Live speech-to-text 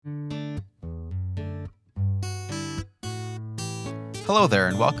Hello there,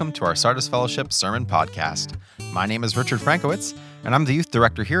 and welcome to our Sardis Fellowship Sermon Podcast. My name is Richard Frankowitz, and I'm the Youth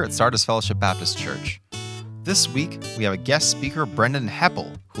Director here at Sardis Fellowship Baptist Church. This week, we have a guest speaker, Brendan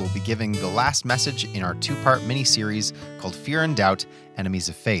Heppel, who will be giving the last message in our two-part mini-series called Fear and Doubt, Enemies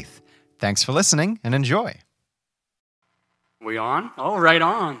of Faith. Thanks for listening, and enjoy. We on? Oh, right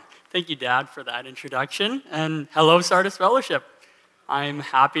on. Thank you, Dad, for that introduction, and hello, Sardis Fellowship. I'm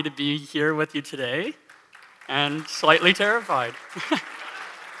happy to be here with you today, and slightly terrified.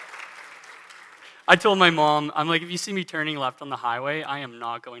 I told my mom, I'm like, if you see me turning left on the highway, I am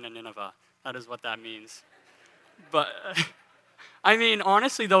not going to Nineveh. That is what that means. But, I mean,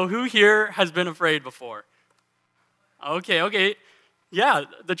 honestly, though, who here has been afraid before? Okay. Yeah,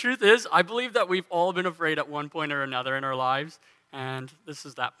 the truth is, I believe that we've all been afraid at one point or another in our lives, and this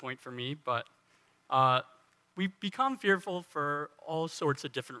is that point for me, but we become fearful for all sorts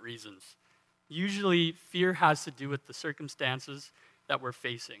of different reasons. Usually, fear has to do with the circumstances that we're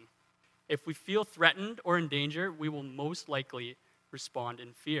facing. If we feel threatened or in danger, we will most likely respond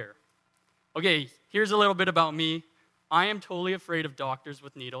in fear. Okay, here's a little bit about me. I am totally afraid of doctors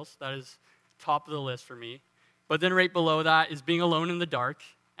with needles. That is top of the list for me. But then right below that is being alone in the dark,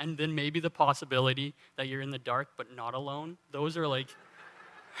 and then maybe the possibility that you're in the dark but not alone. Those are like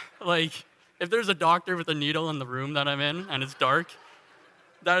if there's a doctor with a needle in the room that I'm in and it's dark,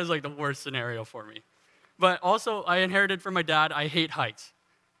 that is like the worst scenario for me. But also, I inherited from my dad, I hate heights.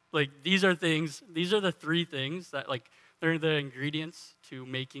 These are the three things that they're the ingredients to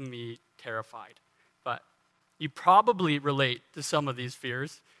making me terrified. But you probably relate to some of these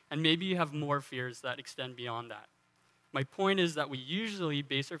fears, and maybe you have more fears that extend beyond that. My point is that we usually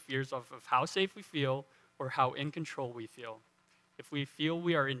base our fears off of how safe we feel or how in control we feel. If we feel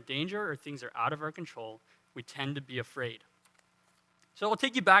we are in danger or things are out of our control, we tend to be afraid. So I'll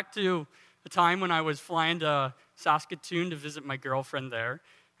take you back to a time when I was flying to Saskatoon to visit my girlfriend there,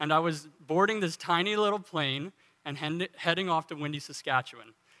 and I was boarding this tiny little plane and heading off to Windy,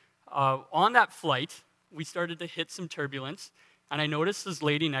 Saskatchewan. On that flight, we started to hit some turbulence, and I noticed this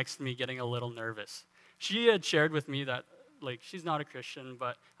lady next to me getting a little nervous. She had shared with me that, she's not a Christian,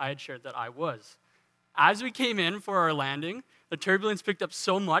 but I had shared that I was. As we came in for our landing, the turbulence picked up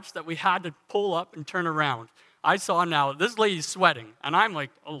so much that we had to pull up and turn around. I saw now, this lady's sweating, and I'm a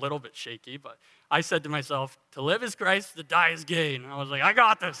little bit shaky, but I said to myself, to live is Christ, to die is gain. And I was like, I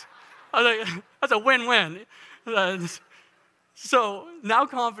got this. I was like, that's a win-win. So now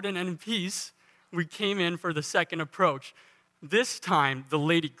confident and in peace, we came in for the second approach. This time, the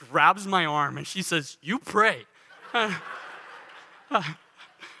lady grabs my arm, and she says, you pray. That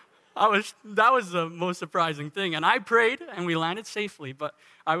was the most surprising thing. And I prayed, and we landed safely, but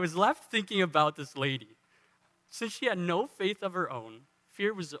I was left thinking about this lady. Since she had no faith of her own,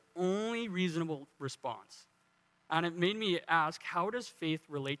 fear was the only reasonable response. And it made me ask, how does faith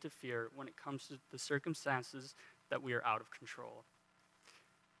relate to fear when it comes to the circumstances that we are out of control?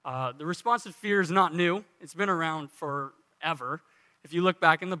 The response to fear is not new. It's been around forever. If you look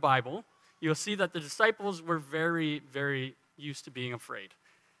back in the Bible, you'll see that the disciples were very, very used to being afraid.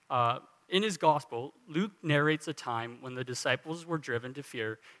 In his gospel, Luke narrates a time when the disciples were driven to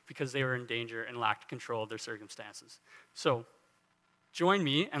fear because they were in danger and lacked control of their circumstances. So, join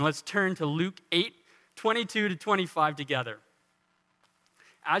me and let's turn to Luke 8:22 to 25 together.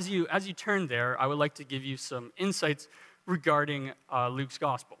 As you turn there, I would like to give you some insights regarding Luke's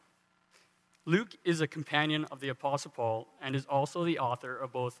gospel. Luke is a companion of the Apostle Paul and is also the author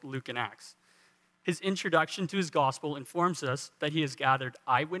of both Luke and Acts. His introduction to his gospel informs us that he has gathered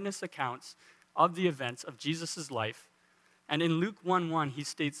eyewitness accounts of the events of Jesus' life. And in Luke 1:1, he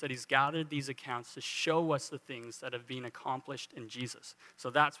states that he's gathered these accounts to show us the things that have been accomplished in Jesus. So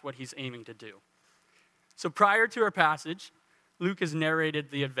that's what he's aiming to do. So prior to our passage, Luke has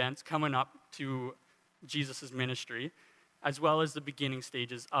narrated the events coming up to Jesus' ministry, as well as the beginning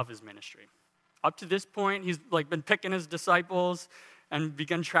stages of his ministry. Up to this point, he's been picking his disciples and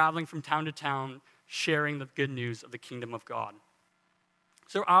begun traveling from town to town, sharing the good news of the kingdom of God.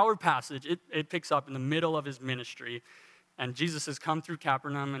 So our passage, it picks up in the middle of his ministry, and Jesus has come through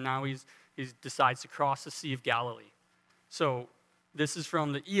Capernaum, and now he decides to cross the Sea of Galilee. So this is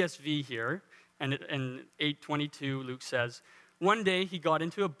from the ESV here, and in 8:22, Luke says, one day he got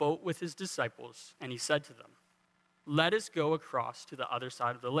into a boat with his disciples, and he said to them, let us go across to the other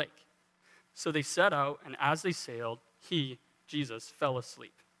side of the lake. So they set out, and as they sailed, Jesus, fell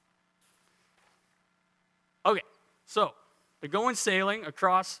asleep. Okay, so they're going sailing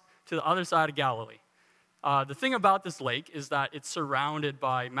across to the other side of Galilee. The thing about this lake is that it's surrounded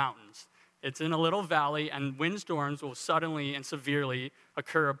by mountains. It's in a little valley, and windstorms will suddenly and severely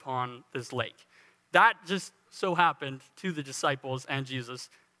occur upon this lake. That just so happened to the disciples and Jesus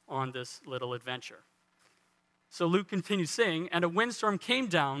on this little adventure. So Luke continues saying, and a windstorm came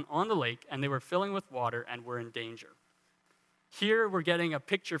down on the lake, and they were filling with water and were in danger. Here we're getting a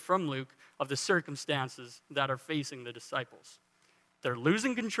picture from Luke of the circumstances that are facing the disciples. They're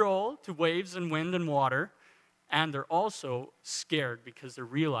losing control to waves and wind and water, and they're also scared because they're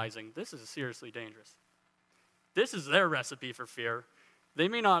realizing this is seriously dangerous. This is their recipe for fear. They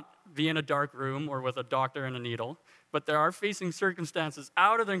may not be in a dark room or with a doctor and a needle, but they are facing circumstances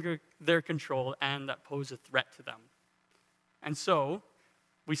out of their control and that pose a threat to them. And so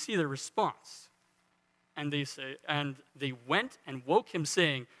we see their response. And they went and woke him,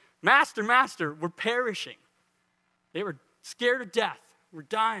 saying, Master, Master, we're perishing. They were scared to death. We're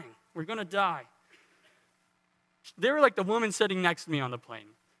dying. We're going to die. They were like the woman sitting next to me on the plane.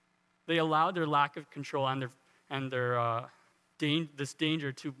 They allowed their lack of control and their this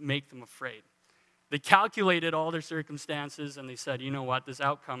danger to make them afraid. They calculated all their circumstances and they said, you know what, this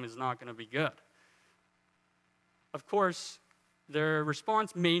outcome is not going to be good. Of course, their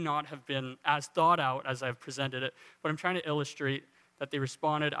response may not have been as thought out as I've presented it, but I'm trying to illustrate that they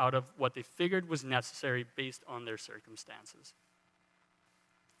responded out of what they figured was necessary based on their circumstances.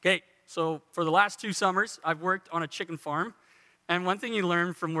 Okay, so for the last 2 summers, I've worked on a chicken farm, and one thing you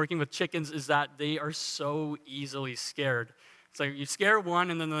learn from working with chickens is that they are so easily scared. It's like you scare one,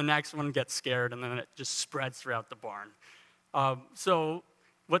 and then the next one gets scared, and then it just spreads throughout the barn. So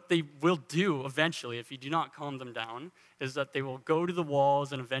what they will do eventually, if you do not calm them down, is that they will go to the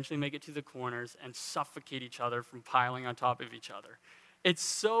walls and eventually make it to the corners and suffocate each other from piling on top of each other. It's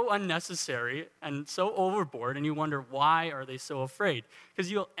so unnecessary and so overboard, and you wonder, why are they so afraid? Because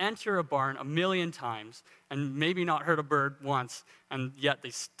you'll enter a barn 1,000,000 times and maybe not hurt a bird once, and yet they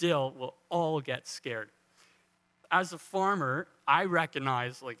still will all get scared. As a farmer, I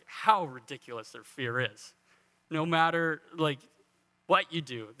recognize how ridiculous their fear is. No matter what you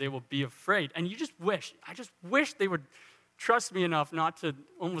do, they will be afraid. And I just wish they would trust me enough not to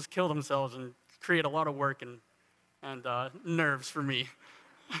almost kill themselves and create a lot of work and nerves for me.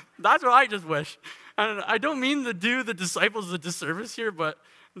 That's what I just wish. And I don't mean to do the disciples a disservice here, but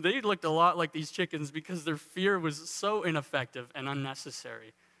they looked a lot like these chickens because their fear was so ineffective and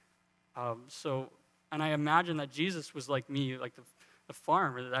unnecessary. And I imagine that Jesus was like me, like the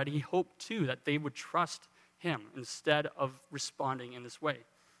farmer, that he hoped too, that they would trust him instead of responding in this way.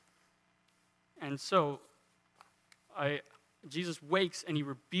 And so Jesus wakes and he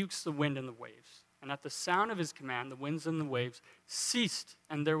rebukes the wind and the waves. And at the sound of his command, the winds and the waves ceased,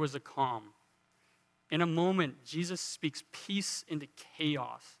 and there was a calm. In a moment, Jesus speaks peace into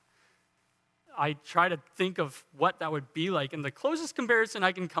chaos. I try to think of what that would be like, and the closest comparison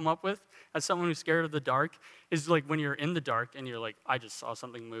I can come up with as someone who's scared of the dark is like when you're in the dark and you're like, I just saw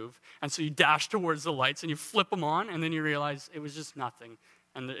something move. And so you dash towards the lights and you flip them on, and then you realize it was just nothing,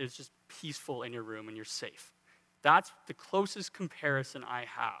 and it's just peaceful in your room and you're safe. That's the closest comparison I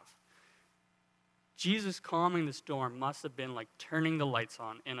have. Jesus calming the storm must have been like turning the lights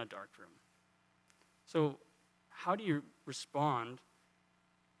on in a dark room. So how do you respond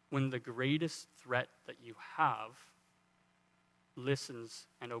when the greatest threat that you have listens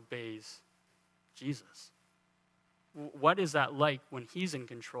and obeys Jesus? What is that like when he's in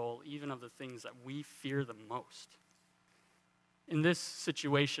control, even of the things that we fear the most? In this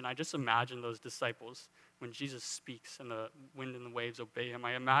situation, I just imagine those disciples when Jesus speaks and the wind and the waves obey him.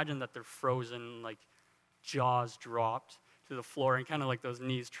 I imagine that they're frozen, like jaws dropped to the floor, and kind of like those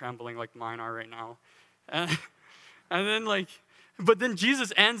knees trembling like mine are right now. And then but then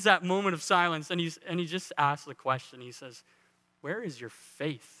Jesus ends that moment of silence, and he just asks the question. He says, where is your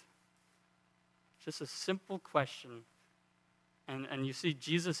faith? Just a simple question. And you see,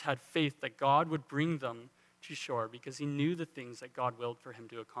 Jesus had faith that God would bring them to shore because he knew the things that God willed for him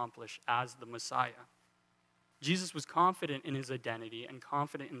to accomplish as the Messiah. Jesus was confident in his identity and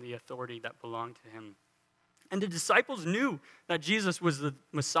confident in the authority that belonged to him. And the disciples knew that Jesus was the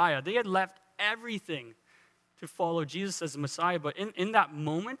Messiah. They had left everything to follow Jesus as the Messiah, but in that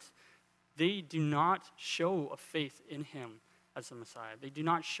moment, they do not show a faith in him as the Messiah. They do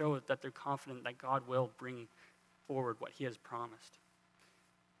not show that they're confident that God will bring forward what he has promised.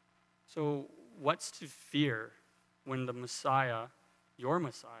 So what's to fear when the Messiah, your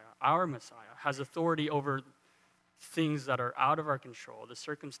Messiah, our Messiah, has authority over things that are out of our control, the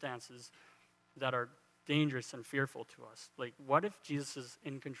circumstances that are dangerous and fearful to us? Like, what if Jesus is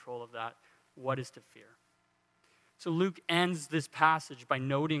in control of that? What is to fear? So Luke ends this passage by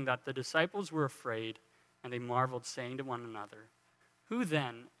noting that the disciples were afraid and they marveled, saying to one another, who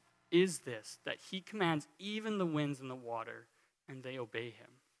then is this that he commands even the winds and the water and they obey him?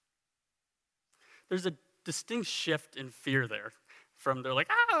 There's a distinct shift in fear there. From they're like,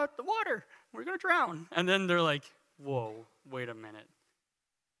 the water, we're going to drown. And then they're like, whoa, wait a minute.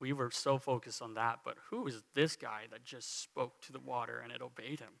 We were so focused on that, but who is this guy that just spoke to the water and it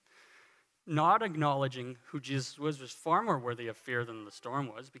obeyed him? Not acknowledging who Jesus was far more worthy of fear than the storm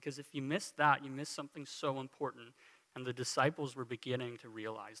was, because if you miss that, you miss something so important, and the disciples were beginning to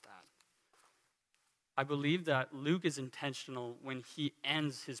realize that. I believe that Luke is intentional when he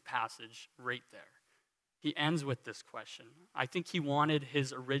ends his passage right there. He ends with this question. I think he wanted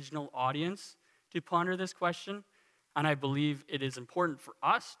his original audience to ponder this question, and I believe it is important for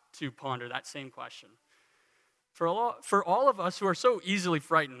us to ponder that same question. For all of us who are so easily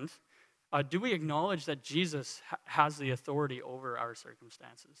frightened, do we acknowledge that Jesus has the authority over our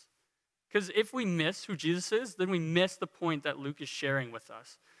circumstances? Because if we miss who Jesus is, then we miss the point that Luke is sharing with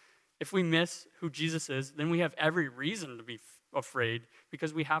us. If we miss who Jesus is, then we have every reason to be afraid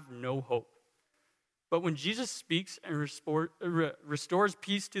because we have no hope. But when Jesus speaks and restores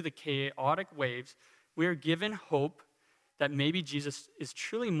peace to the chaotic waves, we are given hope that maybe Jesus is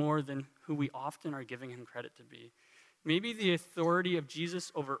truly more than who we often are giving him credit to be. Maybe the authority of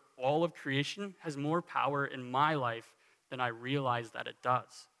Jesus over all of creation has more power in my life than I realize that it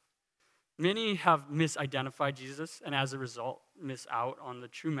does. Many have misidentified Jesus and as a result miss out on the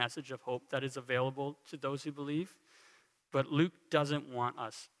true message of hope that is available to those who believe. But Luke doesn't want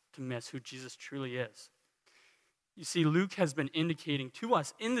us to miss who Jesus truly is. You see, Luke has been indicating to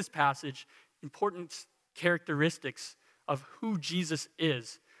us in this passage important characteristics of who Jesus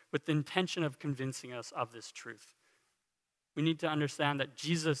is with the intention of convincing us of this truth. We need to understand that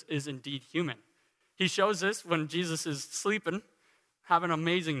Jesus is indeed human. He shows us when Jesus is sleeping, having an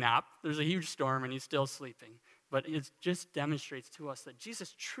amazing nap. There's a huge storm and he's still sleeping. But it just demonstrates to us that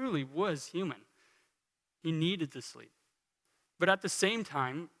Jesus truly was human. He needed to sleep. But at the same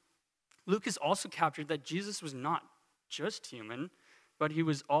time, Luke has also captured that Jesus was not just human, but he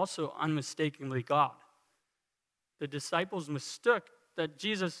was also unmistakably God. The disciples mistook that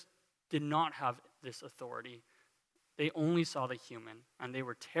Jesus did not have this authority. They only saw the human, and they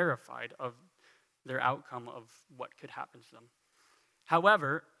were terrified of their outcome of what could happen to them.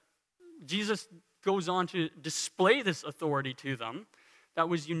 However, Jesus goes on to display this authority to them that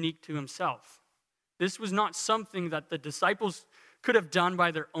was unique to himself. This was not something that the disciples could have done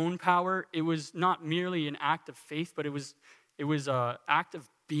by their own power. It was not merely an act of faith, but it was an act of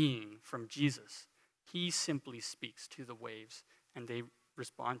being from Jesus. He simply speaks to the waves, and they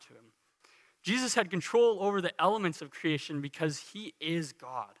respond to him. Jesus had control over the elements of creation because he is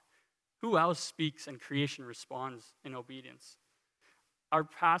God. Who else speaks and creation responds in obedience? Our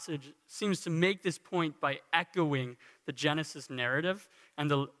passage seems to make this point by echoing the Genesis narrative and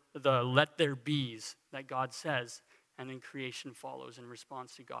the let there be's that God says, and then creation follows in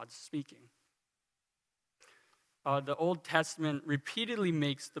response to God's speaking. The Old Testament repeatedly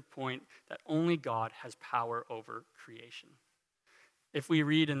makes the point that only God has power over creation. If we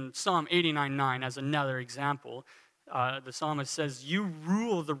read in Psalm 89:9 as another example, the psalmist says, "You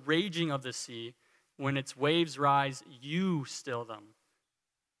rule the raging of the sea. When its waves rise, you still them."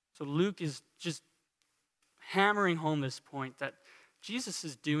 So Luke is just hammering home this point that Jesus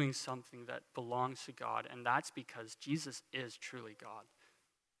is doing something that belongs to God, and that's because Jesus is truly God.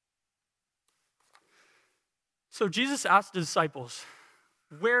 So Jesus asked the disciples,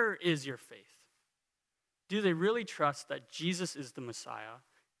 "Where is your faith?" Do they really trust that Jesus is the Messiah?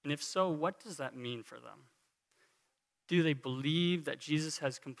 And if so, what does that mean for them? Do they believe that Jesus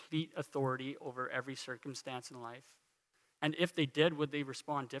has complete authority over every circumstance in life? And if they did, would they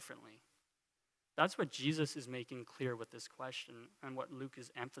respond differently? That's what Jesus is making clear with this question and what Luke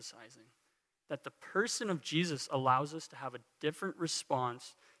is emphasizing. That the person of Jesus allows us to have a different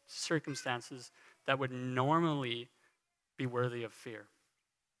response to circumstances that would normally be worthy of fear.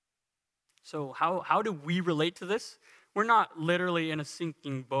 So how do we relate to this? We're not literally in a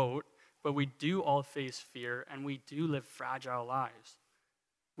sinking boat, but we do all face fear and we do live fragile lives.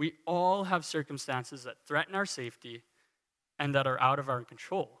 We all have circumstances that threaten our safety and that are out of our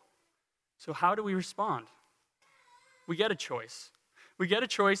control. So how do we respond? We get a choice. We get a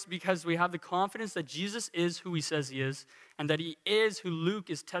choice because we have the confidence that Jesus is who he says he is and that he is who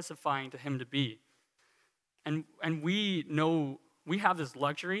Luke is testifying to him to be. And we know we have this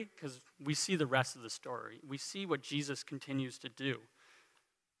luxury because we see the rest of the story. We see what Jesus continues to do.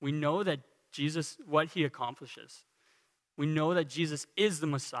 We know that Jesus, what he accomplishes. We know that Jesus is the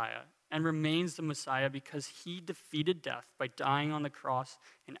Messiah and remains the Messiah because he defeated death by dying on the cross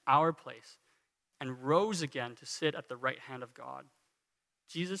in our place and rose again to sit at the right hand of God.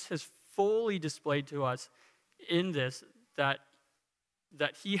 Jesus has fully displayed to us in this that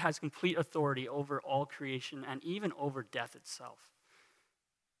that he has complete authority over all creation and even over death itself.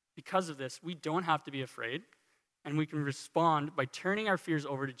 Because of this, we don't have to be afraid, and we can respond by turning our fears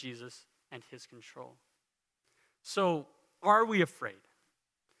over to Jesus and his control. So, are we afraid?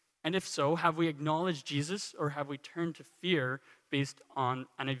 And if so, have we acknowledged Jesus, or have we turned to fear based on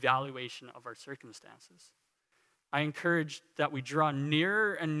an evaluation of our circumstances? I encourage that we draw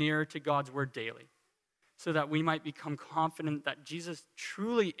nearer and nearer to God's word daily, so that we might become confident that Jesus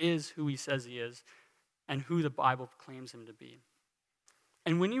truly is who he says he is and who the Bible claims him to be.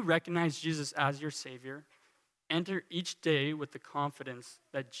 And when you recognize Jesus as your Savior, enter each day with the confidence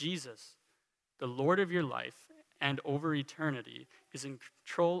that Jesus, the Lord of your life and over eternity, is in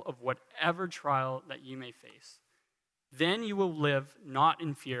control of whatever trial that you may face. Then you will live not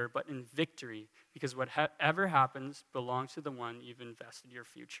in fear, but in victory, because whatever happens belongs to the one you've invested your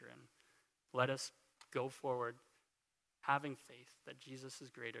future in. Let us go forward having faith that Jesus is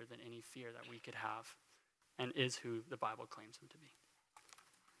greater than any fear that we could have and is who the Bible claims him to be.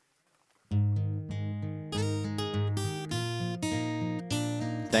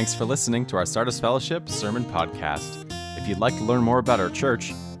 Thanks for listening to our Sardis Fellowship Sermon Podcast. If you'd like to learn more about our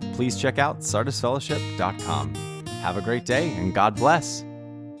church, please check out sardisfellowship.com. Have a great day and God bless.